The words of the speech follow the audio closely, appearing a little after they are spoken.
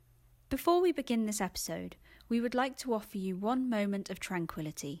Before we begin this episode, we would like to offer you one moment of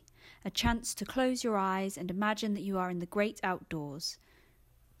tranquility, a chance to close your eyes and imagine that you are in the great outdoors.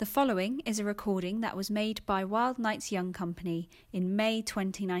 The following is a recording that was made by Wild Nights Young Company in May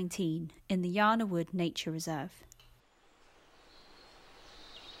 2019 in the Yarner Wood Nature Reserve.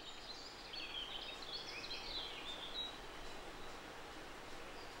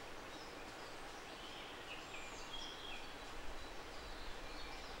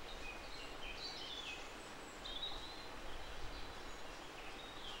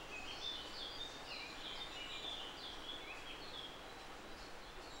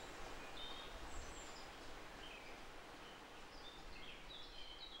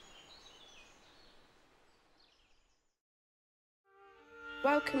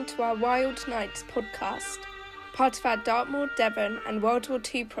 Welcome to our Wild Nights podcast, part of our Dartmoor, Devon and World War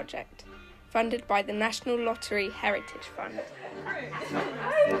II project, funded by the National Lottery Heritage Fund.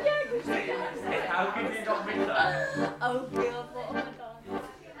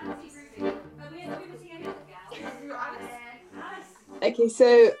 Okay,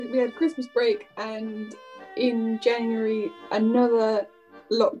 so we had Christmas break and in January another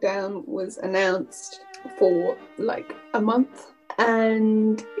lockdown was announced for like a month.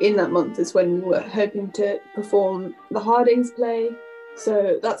 And in that month is when we were hoping to perform the Hardings play.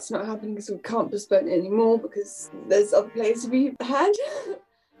 So that's not happening because we can't postpone it anymore because there's other plays to be had.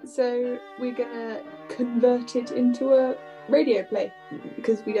 So we're going to convert it into a radio play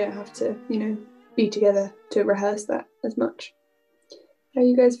because we don't have to, be together to rehearse that as much. How are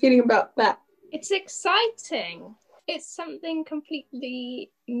you guys feeling about that? It's exciting. It's something completely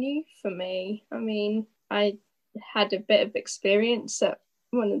new for me. I mean, I had a bit of experience at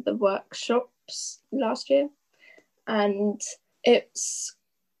one of the workshops last year, and it's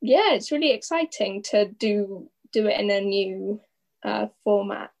really exciting to do it in a new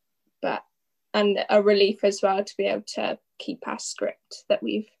format, and a relief as well to be able to keep our script that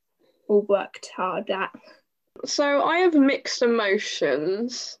we've all worked hard at. So I have mixed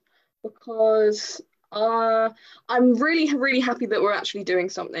emotions because I'm really, really happy that we're actually doing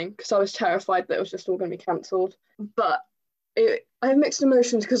something because I was terrified that it was just all going to be cancelled. But I have mixed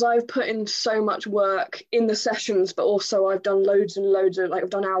emotions because I've put in so much work in the sessions, but also I've done loads and loads of, I've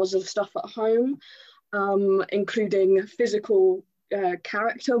done hours of stuff at home, including physical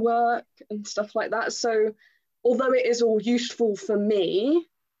character work and stuff like that. So although it is all useful for me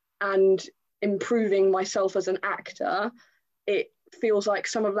and improving myself as an actor, it feels like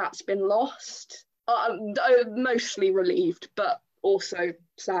some of that's been lost. I'm mostly relieved, but also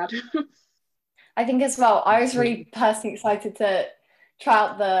sad. I think as well, I was really personally excited to try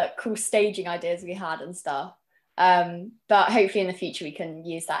out the cool staging ideas we had and stuff. But hopefully in the future we can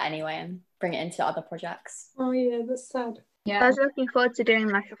use that anyway and bring it into other projects. Oh yeah, that's sad. Yeah, I was looking forward to doing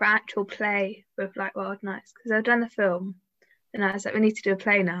like an actual play with like Wild Nights because I've done the film, and I was like, we need to do a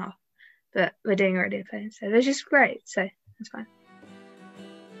play now, but we're doing already a play, so it's just great. So it's fine.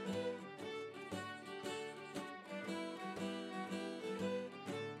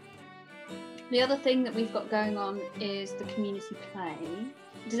 The other thing that we've got going on is the community play.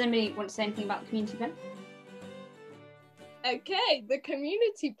 Does anybody want to say anything about the community play? Okay, the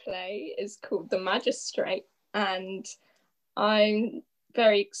community play is called The Magistrate, and I'm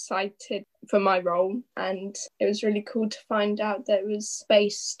very excited for my role, and it was really cool to find out that it was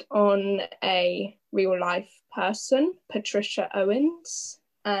based on a real life person, Patricia Owens,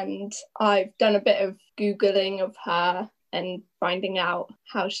 and I've done a bit of Googling of her and finding out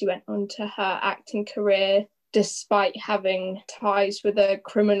how she went on to her acting career despite having ties with a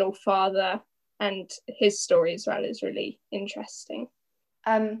criminal father, and his story as well is really interesting.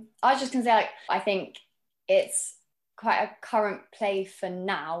 I was just going to say, I think it's quite a current play for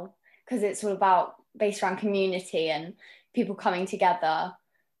now because it's all about based around community and people coming together.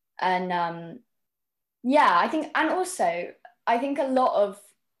 And I think a lot of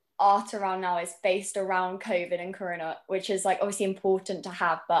art around now is based around COVID and Corona, which is like obviously important to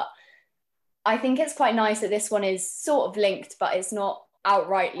have, but I think it's quite nice that this one is sort of linked, but it's not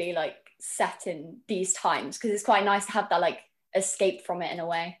outrightly like set in these times, because it's quite nice to have that like escape from it in a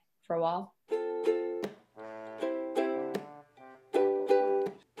way for a while.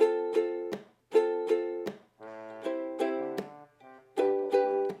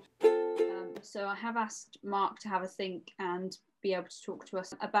 So I have asked Mark to have a think and be able to talk to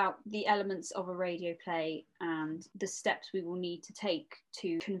us about the elements of a radio play and the steps we will need to take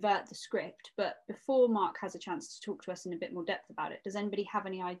to convert the script. But before Mark has a chance to talk to us in a bit more depth about it, does anybody have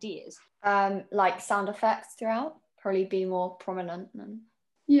any ideas? Like sound effects throughout, probably be more prominent.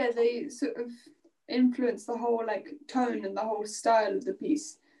 Yeah, they sort of influence the whole like tone and the whole style of the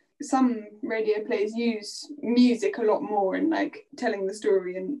piece, some radio plays use music a lot more in like telling the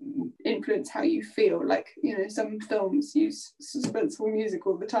story and influence how you feel. Like, you know, some films use suspenseful music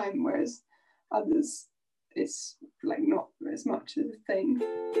all the time, whereas others it's like not as much as a thing.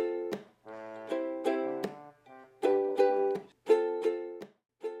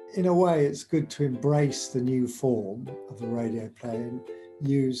 In a way, it's good to embrace the new form of the radio play and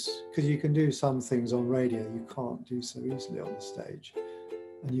use, because you can do some things on radio you can't do so easily on the stage,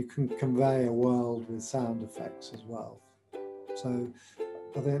 and you can convey a world with sound effects as well. So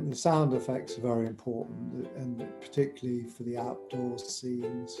I think the sound effects are very important, and particularly for the outdoor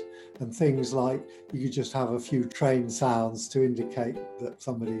scenes and things like you could just have a few train sounds to indicate that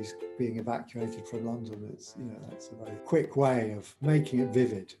somebody's being evacuated from London. It's, you know, that's a very quick way of making it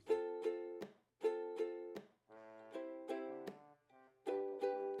vivid.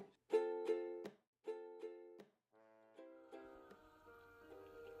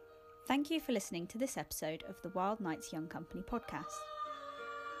 Thank you for listening to this episode of the Wild Knights Young Company podcast.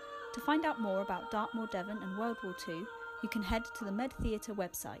 To find out more about Dartmoor, Devon and World War II, you can head to the Med Theatre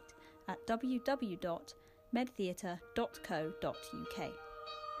website at www.medtheatre.co.uk.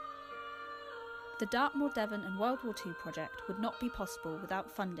 The Dartmoor, Devon and World War II project would not be possible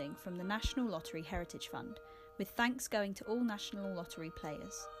without funding from the National Lottery Heritage Fund, with thanks going to all National Lottery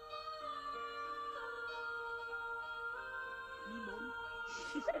players.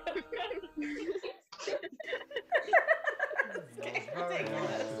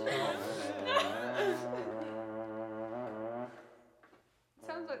 Ridiculous.